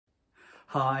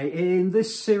Hi, in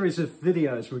this series of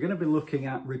videos, we're going to be looking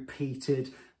at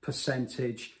repeated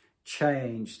percentage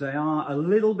change. They are a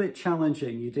little bit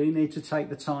challenging. You do need to take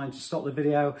the time to stop the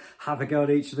video, have a go at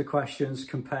each of the questions,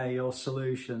 compare your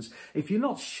solutions. If you're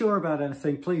not sure about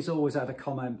anything, please always add a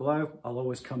comment below. I'll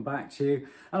always come back to you,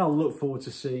 and I'll look forward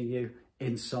to seeing you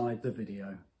inside the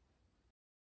video.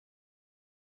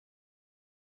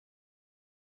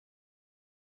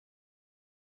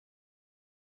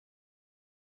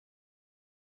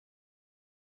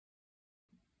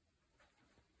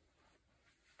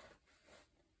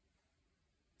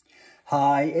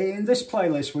 Hi, in this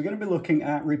playlist we're going to be looking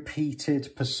at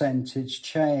repeated percentage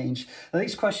change. Now,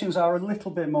 these questions are a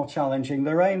little bit more challenging.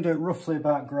 They're aimed at roughly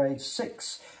about grade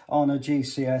 6 on a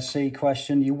GCSE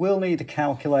question. You will need a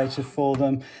calculator for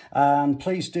them, and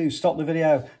please do stop the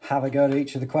video, have a go at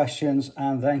each of the questions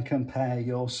and then compare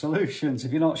your solutions.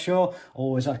 If you're not sure,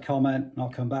 always add a comment and I'll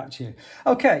come back to you.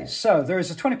 Okay, so there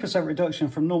is a 20% reduction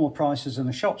from normal prices in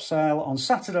a shop sale. On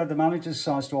Saturday, the manager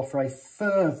decides to offer a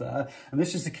further, and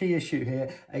this is the key issue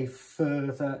here, a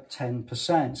further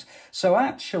 10%. So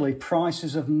actually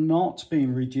prices have not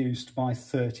been reduced by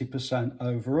 30%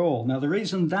 overall. Now the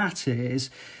reason that is,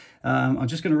 I'm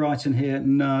just going to write in here,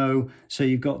 no. So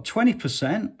you've got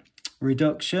 20%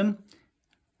 reduction,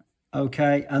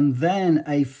 okay, and then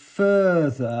a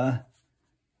further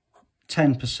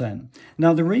 10%.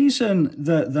 Now, the reason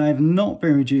that they've not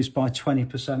been reduced by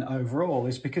 20% overall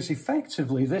is because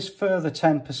effectively this further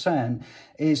 10%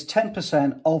 is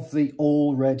 10% of the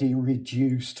already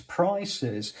reduced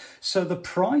prices. So the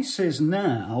prices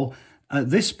now at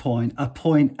this point are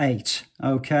 0.8,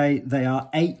 okay? They are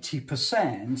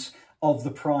 80% of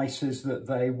the prices that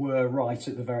they were right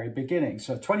at the very beginning.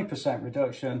 So 20%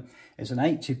 reduction is an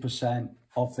 80%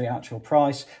 of the actual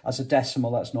price. As a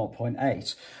decimal, that's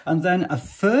 0.8. And then a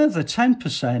further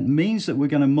 10% means that we're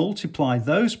going to multiply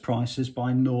those prices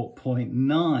by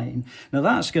 0.9. Now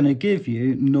that's going to give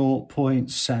you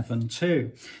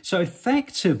 0.72. So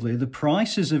effectively, the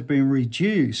prices have been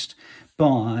reduced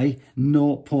by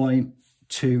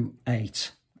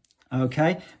 0.28.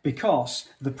 Okay, because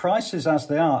the prices as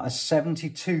they are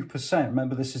 72%.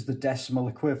 Remember, this is the decimal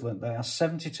equivalent. They are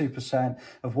 72%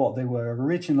 of what they were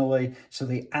originally. So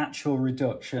the actual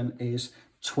reduction is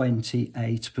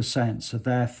 28%. So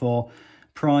therefore,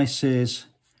 prices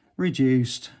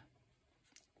reduced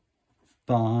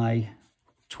by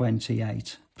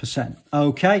 28%.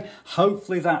 Okay,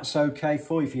 hopefully that's okay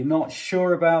for you. If you're not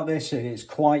sure about this, it is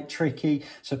quite tricky,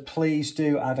 so please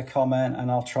do add a comment and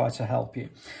I'll try to help you.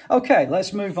 Okay,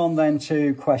 let's move on then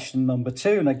to question number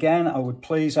 2. And again, I would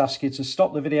please ask you to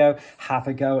stop the video, have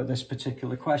a go at this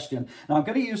particular question. Now, I'm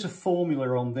going to use a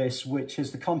formula on this, which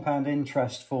is the compound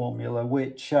interest formula,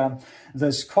 which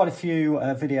there's quite a few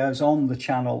videos on the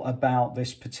channel about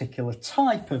this particular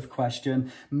type of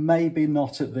question, maybe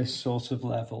not at this sort of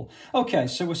level. Okay,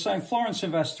 so we're saying Florence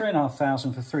invests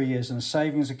 £3,500 for 3 years in a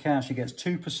savings account. She gets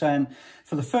 2%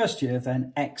 for the first year,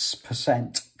 then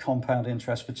X% compound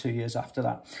interest for 2 years after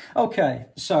that. Okay,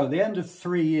 so at the end of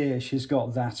 3 years, she's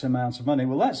got that amount of money.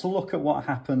 Well, let's look at what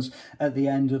happens at the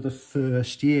end of the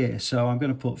first year. So I'm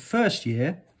going to put first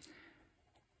year.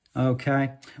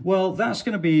 Okay, well, that's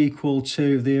going to be equal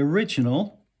to the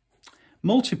original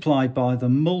multiplied by the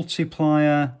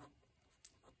multiplier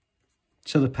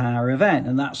to the power of n,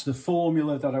 and that's the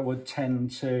formula that I would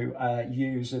tend to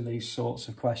use in these sorts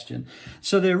of questions.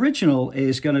 So the original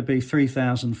is going to be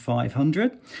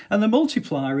 3,500 and the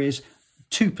multiplier is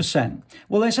 2%.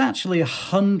 Well, it's actually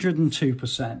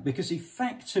 102%, because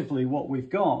effectively what we've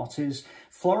got is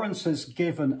Florence has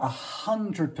given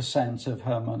 100% of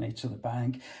her money to the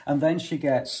bank, and then she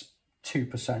gets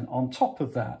 2% on top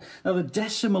of that. Now, the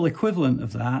decimal equivalent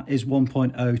of that is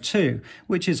 1.02,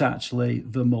 which is actually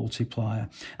the multiplier.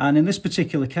 And in this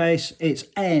particular case, it's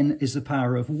n is the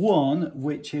power of 1,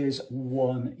 which is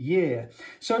 1 year.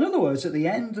 So in other words, at the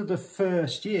end of the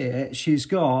first year, she's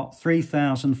got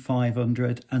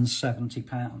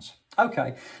 £3,570.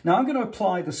 Okay, now I'm going to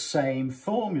apply the same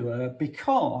formula,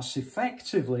 because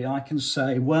effectively I can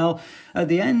say, well, at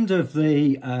the end of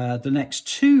the next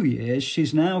 2 years,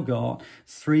 she's now got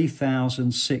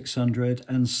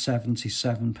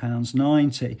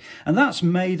 £3,677.90. And that's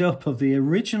made up of the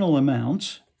original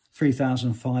amount,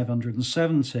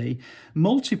 3,570,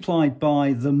 multiplied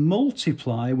by the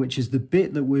multiply, which is the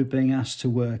bit that we're being asked to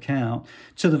work out,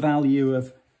 to the value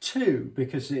of 2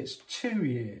 because it's 2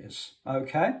 years,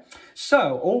 okay?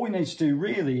 So all we need to do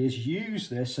really is use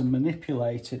this and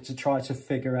manipulate it to try to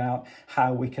figure out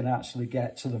how we can actually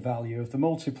get to the value of the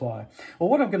multiplier. Well,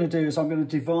 what I'm going to do is I'm going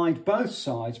to divide both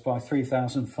sides by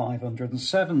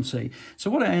 3,570.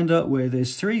 So what I end up with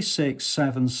is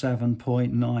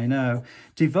 3677.90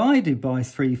 divided by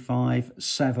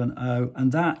 3570,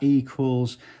 and that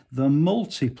equals the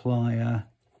multiplier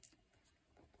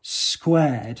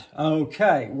squared.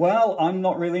 Okay, well, I'm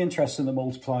not really interested in the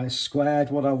multiplier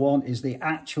squared. What I want is the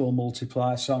actual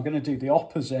multiplier, so I'm going to do the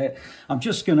opposite. I'm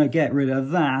just going to get rid of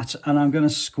that and I'm going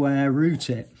to square root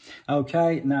it.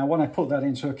 Okay, now when I put that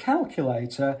into a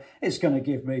calculator, it's going to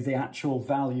give me the actual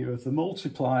value of the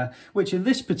multiplier, which in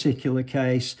this particular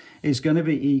case is going to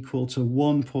be equal to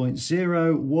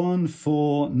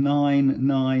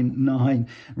 1.014999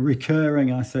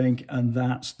 recurring, I think, and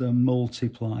that's the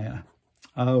multiplier.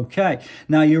 Okay,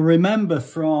 now you remember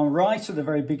from right at the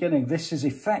very beginning, this is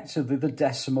effectively the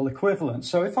decimal equivalent.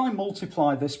 So if I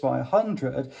multiply this by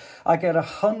 100, I get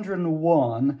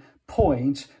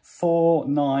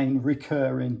 101.49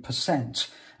 recurring percent.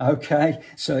 Okay,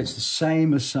 so it's the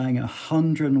same as saying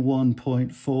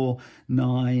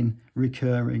 101.49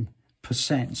 recurring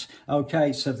percent.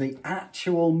 Okay, so the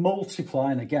actual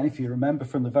multiplier, and again, if you remember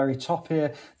from the very top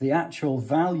here, the actual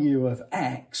value of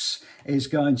x is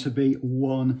going to be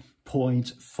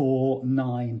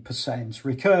 1.49%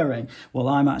 recurring. Well,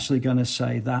 I'm actually going to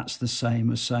say that's the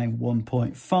same as saying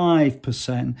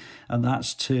 1.5%, and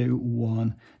that's to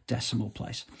 1 decimal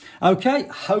place. Okay,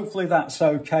 hopefully that's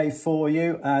okay for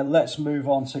you. Let's move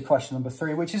on to question number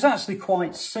 3, which is actually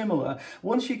quite similar.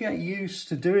 Once you get used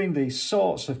to doing these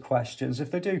sorts of questions, if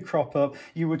they do crop up,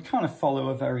 you would kind of follow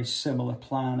a very similar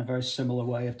plan, a very similar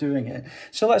way of doing it.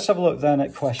 So let's have a look then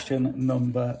at question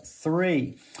number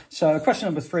 3. So question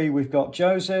number 3, we've got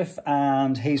Joseph,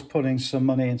 and he's putting some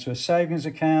money into a savings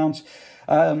account.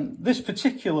 This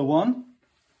particular one,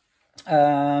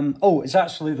 it's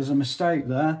actually, there's a mistake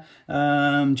there.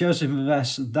 Joseph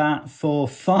invests that for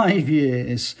 5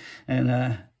 years in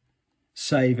a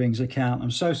savings account. I'm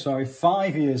so sorry,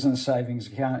 5 years in a savings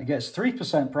account. It gets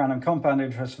 3% per annum compound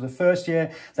interest for the first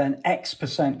year, then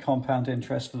X% compound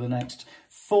interest for the next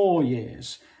 4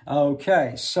 years.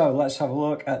 Okay, so let's have a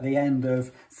look at the end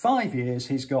of 5 years.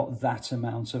 He's got that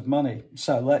amount of money.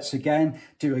 So let's again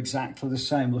do exactly the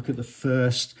same. Look at the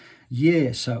first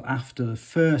year. So after the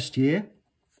first year,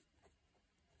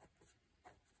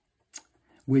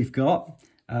 we've got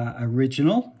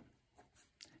original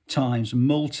times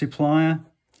multiplier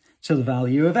to the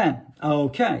value of n.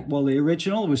 Okay, well, the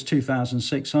original was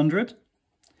 2,600.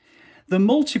 The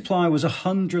multiplier was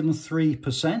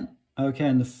 103%. Okay,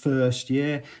 in the first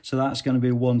year, so that's going to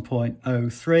be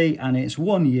 1.03, and it's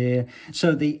 1 year.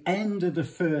 So at the end of the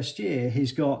first year,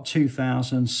 he's got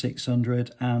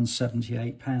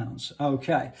 £2,678.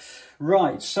 Okay,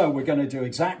 right, so we're going to do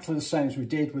exactly the same as we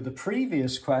did with the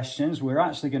previous questions. We're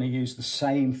actually going to use the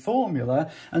same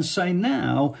formula and say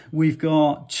now we've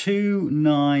got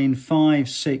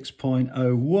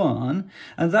 2956.01,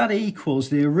 and that equals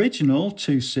the original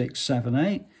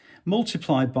 2678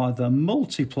 multiplied by the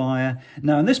multiplier.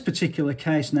 Now, in this particular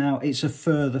case, now it's a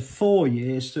further 4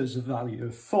 years, so it's a value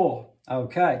of 4.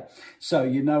 Okay, so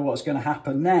you know what's going to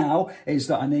happen now is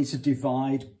that I need to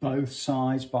divide both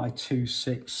sides by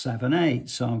 2678.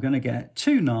 So I'm going to get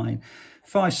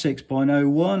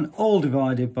 2956.01 all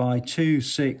divided by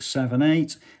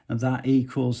 2678, and that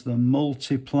equals the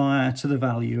multiplier to the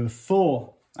value of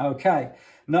 4. Okay.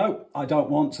 No, I don't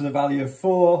want to the value of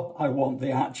 4. I want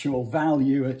the actual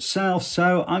value itself.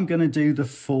 So I'm going to do the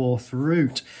 4th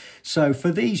root. So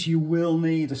for these, you will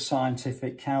need a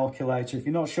scientific calculator. If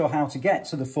you're not sure how to get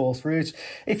to the 4th root,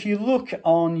 if you look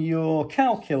on your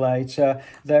calculator,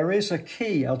 there is a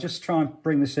key. I'll just try and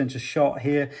bring this into shot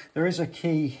here. There is a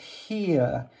key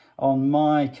here on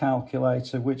my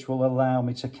calculator which will allow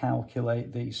me to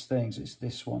calculate these things. It's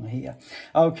this one here.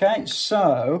 Okay,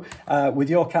 so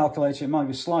with your calculator it might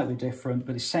be slightly different,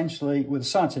 but essentially with a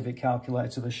scientific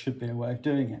calculator there should be a way of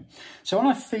doing it. So when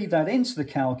I feed that into the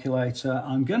calculator,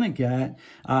 I'm going to get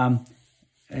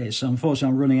it's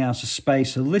unfortunately I'm running out of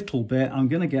space a little bit. I'm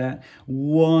going to get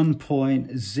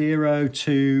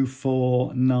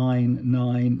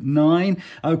 1.024999.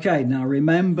 Okay, now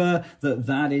remember that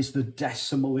that is the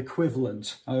decimal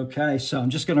equivalent. Okay, so I'm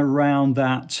just going to round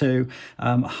that to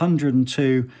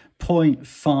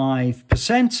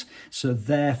 102.5%. So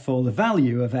therefore the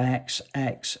value of x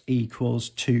equals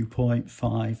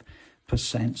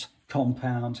 2.5%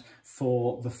 compound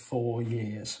for the 4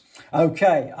 years.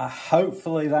 Okay,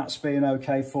 hopefully that's been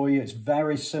okay for you. It's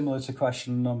very similar to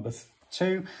question number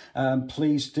too.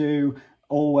 Please do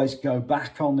always go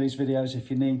back on these videos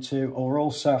if you need to, or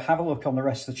also have a look on the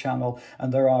rest of the channel,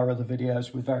 and there are other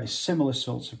videos with very similar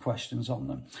sorts of questions on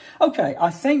them. Okay, I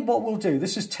think what we'll do,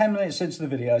 this is 10 minutes into the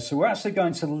video, so we're actually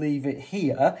going to leave it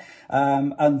here,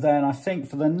 and then I think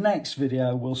for the next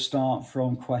video we'll start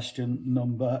from question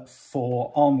number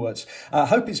 4 onwards. I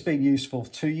hope it's been useful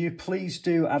to you. Please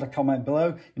do add a comment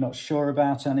below. You're not sure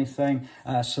about anything,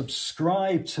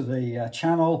 subscribe to the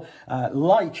channel,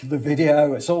 like the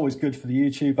video. It's always good for the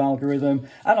YouTube algorithm,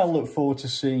 and I'll look forward to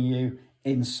seeing you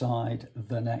inside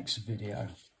the next video.